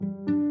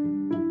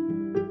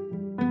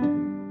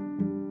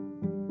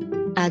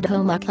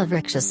Adho Mukha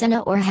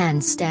Vrikshasana or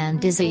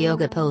handstand is a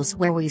yoga pose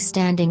where we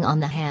standing on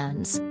the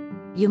hands.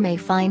 You may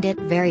find it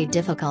very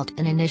difficult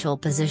in initial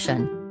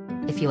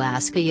position. If you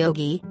ask a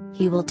yogi,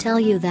 he will tell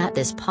you that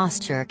this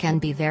posture can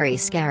be very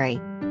scary.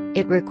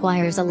 It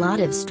requires a lot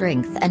of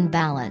strength and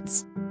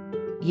balance.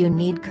 You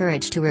need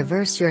courage to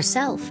reverse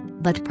yourself,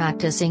 but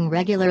practicing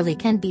regularly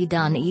can be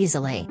done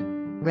easily.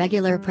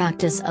 Regular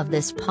practice of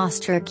this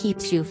posture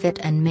keeps you fit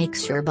and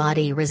makes your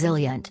body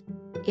resilient.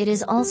 It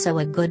is also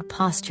a good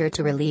posture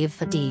to relieve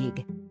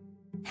fatigue.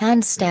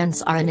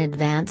 Handstands are an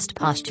advanced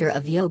posture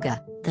of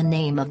yoga. The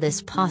name of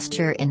this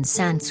posture in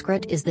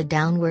Sanskrit is the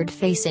downward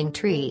facing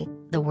tree.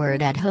 The word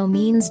adho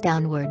means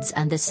downwards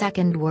and the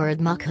second word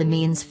mukha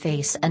means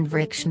face and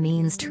vriksha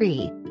means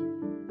tree.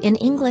 In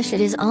English it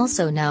is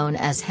also known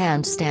as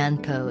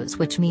handstand pose,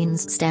 which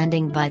means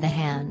standing by the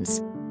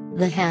hands.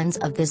 The hands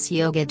of this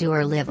yoga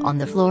doer live on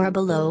the floor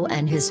below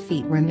and his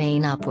feet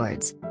remain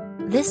upwards.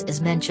 This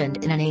is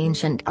mentioned in an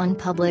ancient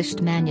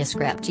unpublished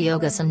manuscript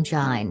Yoga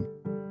Sanjina.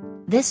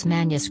 This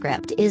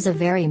manuscript is a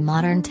very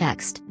modern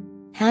text.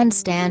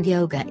 Handstand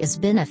yoga is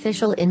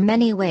beneficial in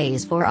many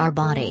ways for our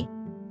body.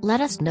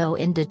 Let us know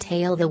in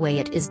detail the way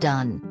it is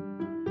done.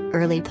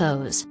 Early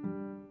pose.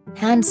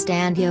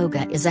 Handstand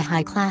yoga is a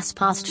high-class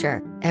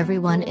posture.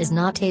 Everyone is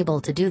not able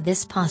to do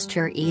this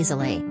posture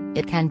easily.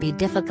 It can be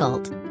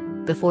difficult.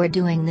 Before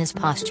doing this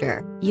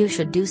posture, you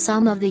should do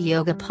some of the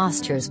yoga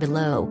postures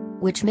below,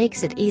 which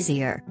makes it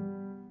easier.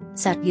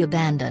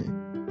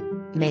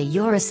 Satyabandhan.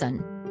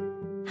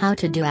 Mayurasana. How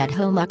to do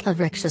Adho Mukha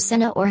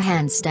Vrikshasana or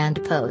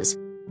handstand pose.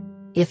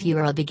 If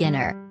you're a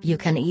beginner, you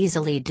can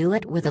easily do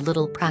it with a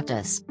little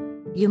practice.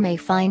 You may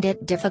find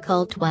it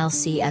difficult while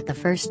see at the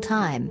first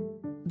time.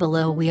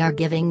 Below we are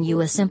giving you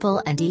a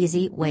simple and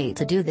easy way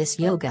to do this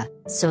yoga,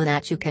 so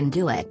that you can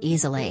do it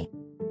easily.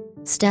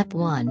 Step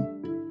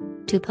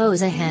 1. To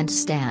pose a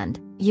handstand,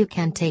 you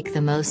can take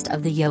the most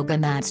of the yoga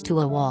mats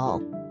to a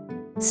wall.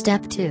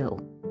 Step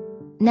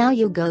 2. Now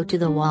you go to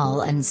the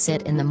wall and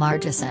sit in the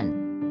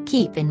Marjasana.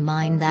 Keep in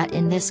mind that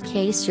in this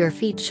case your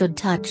feet should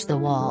touch the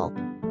wall.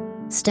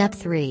 Step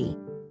 3.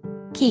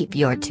 Keep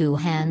your two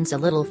hands a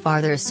little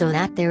farther so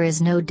that there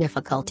is no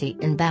difficulty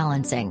in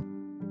balancing.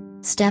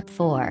 Step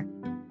 4.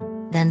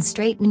 Then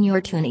straighten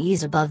your two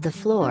knees above the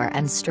floor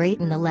and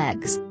straighten the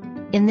legs.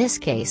 In this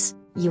case,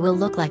 you will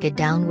look like a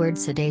downward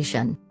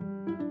sedation.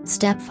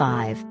 Step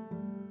 5.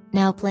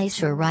 Now place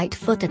your right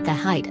foot at the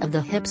height of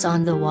the hips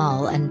on the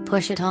wall and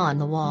push it on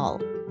the wall.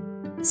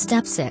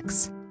 Step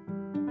 6.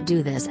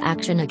 Do this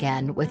action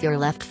again with your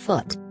left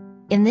foot.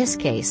 In this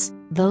case,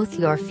 both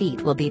your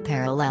feet will be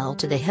parallel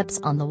to the hips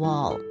on the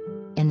wall.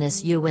 In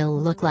this you will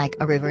look like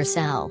a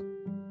reversal.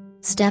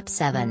 Step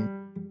 7.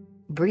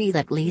 Breathe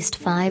at least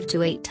 5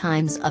 to 8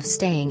 times of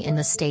staying in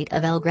the state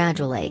of L.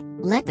 Gradually,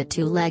 let the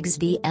two legs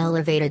be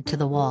elevated to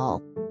the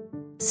wall.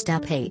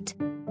 Step 8.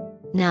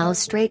 Now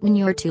straighten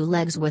your two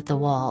legs with the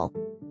wall.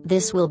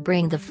 This will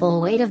bring the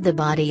full weight of the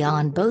body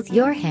on both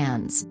your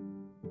hands.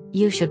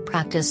 You should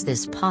practice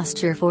this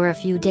posture for a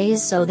few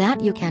days so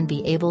that you can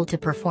be able to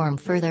perform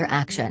further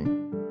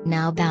action.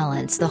 Now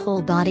balance the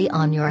whole body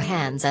on your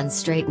hands and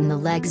straighten the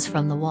legs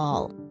from the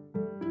wall.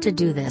 To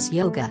do this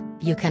yoga,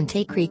 you can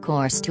take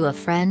recourse to a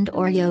friend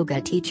or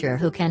yoga teacher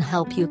who can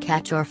help you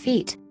catch your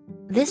feet.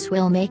 This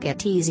will make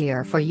it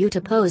easier for you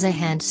to pose a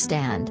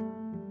handstand.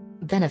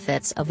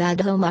 Benefits of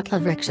Adho Mukha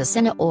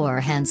Vrikshasana or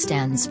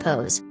handstands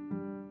pose.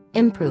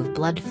 Improve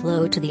blood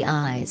flow to the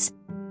eyes.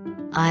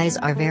 Eyes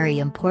are very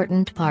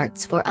important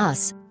parts for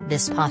us.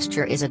 This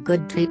posture is a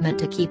good treatment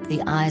to keep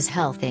the eyes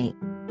healthy.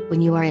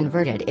 When you are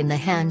inverted in the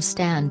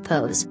handstand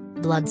pose,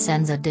 blood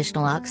sends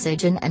additional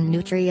oxygen and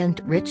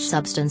nutrient-rich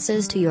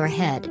substances to your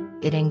head.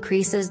 It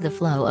increases the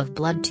flow of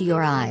blood to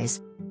your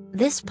eyes.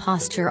 This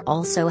posture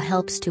also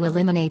helps to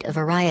eliminate a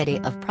variety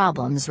of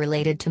problems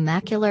related to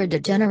macular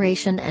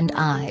degeneration and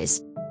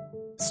eyes.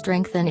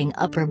 Strengthening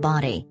upper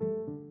body.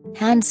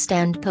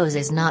 Handstand pose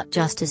is not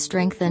just to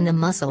strengthen the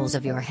muscles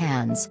of your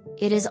hands,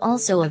 it is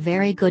also a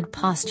very good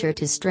posture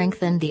to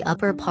strengthen the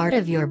upper part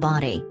of your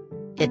body.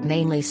 It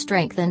mainly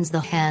strengthens the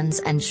hands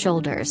and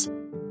shoulders.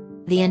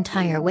 The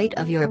entire weight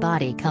of your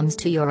body comes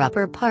to your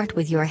upper part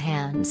with your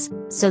hands,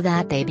 so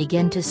that they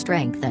begin to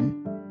strengthen.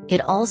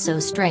 It also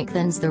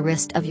strengthens the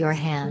wrist of your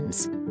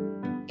hands.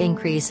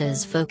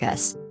 Increases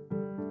focus.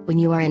 When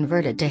you are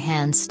inverted to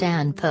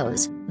handstand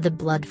pose, the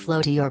blood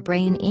flow to your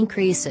brain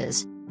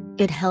increases.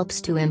 It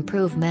helps to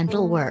improve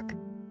mental work.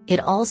 It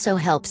also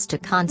helps to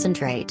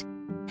concentrate.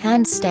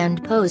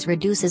 Handstand pose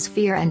reduces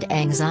fear and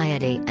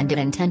anxiety and it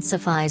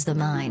intensifies the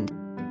mind.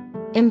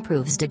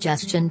 Improves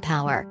digestion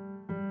power.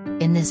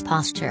 In this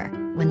posture,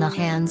 when the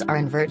hands are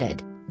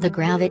inverted, the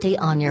gravity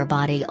on your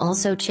body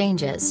also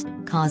changes,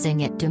 causing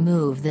it to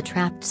move the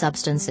trapped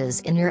substances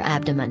in your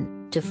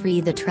abdomen, to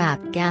free the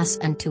trapped gas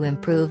and to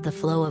improve the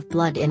flow of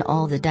blood in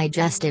all the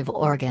digestive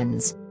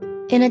organs.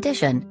 In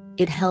addition,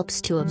 it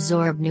helps to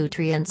absorb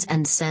nutrients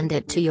and send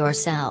it to your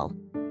cell.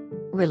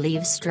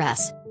 Relieves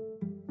stress.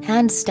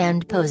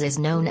 Handstand pose is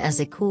known as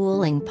a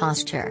cooling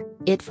posture.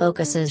 It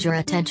focuses your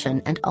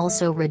attention and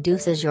also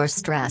reduces your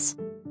stress.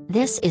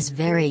 This is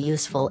very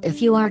useful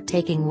if you are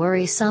taking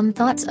worrisome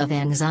thoughts of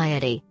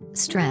anxiety,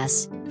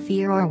 stress,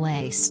 fear or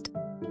waste.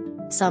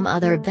 Some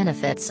other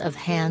benefits of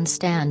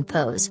handstand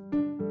pose.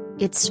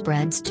 It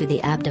spreads to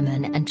the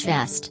abdomen and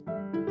chest.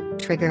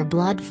 Trigger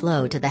blood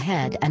flow to the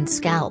head and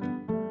scalp.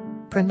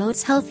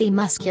 Promotes healthy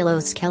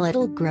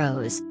musculoskeletal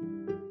growth.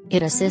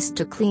 It assists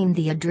to clean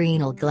the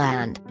adrenal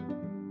gland.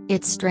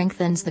 It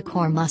strengthens the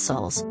core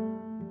muscles.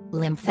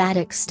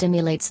 Lymphatic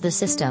stimulates the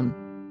system.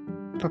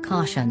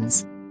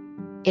 Precautions.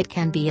 It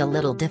can be a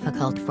little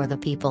difficult for the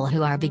people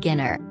who are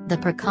beginner. The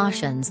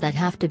precautions that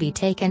have to be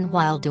taken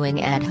while doing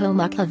Adho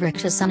Mukha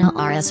Vrikshasana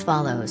are as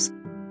follows.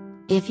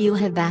 If you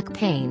have back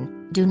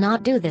pain, do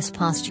not do this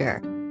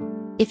posture.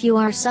 If you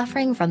are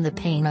suffering from the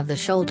pain of the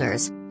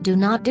shoulders, do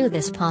not do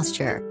this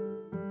posture.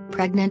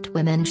 Pregnant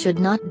women should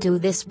not do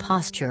this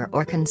posture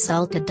or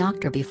consult a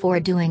doctor before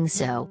doing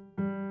so.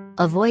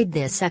 Avoid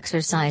this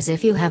exercise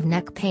if you have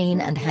neck pain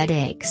and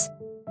headaches.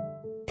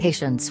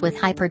 Patients with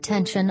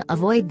hypertension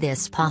avoid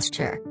this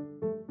posture.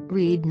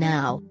 Read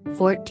now,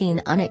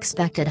 14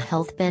 Unexpected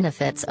Health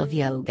Benefits of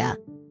Yoga.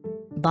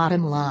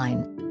 Bottom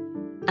line.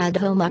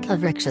 Adho Mukha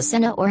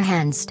Vrikshasana or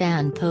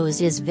handstand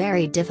pose is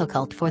very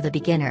difficult for the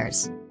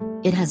beginners.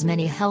 It has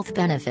many health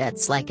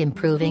benefits like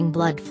improving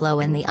blood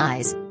flow in the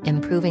eyes,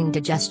 improving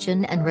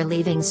digestion and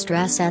relieving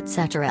stress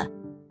etc.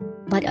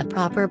 But a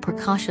proper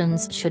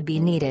precautions should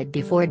be needed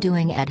before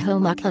doing Adho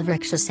Mukha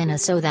Vrikshasana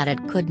so that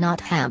it could not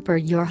hamper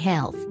your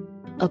health.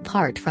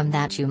 Apart from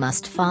that, you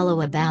must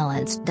follow a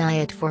balanced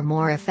diet for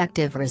more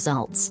effective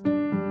results.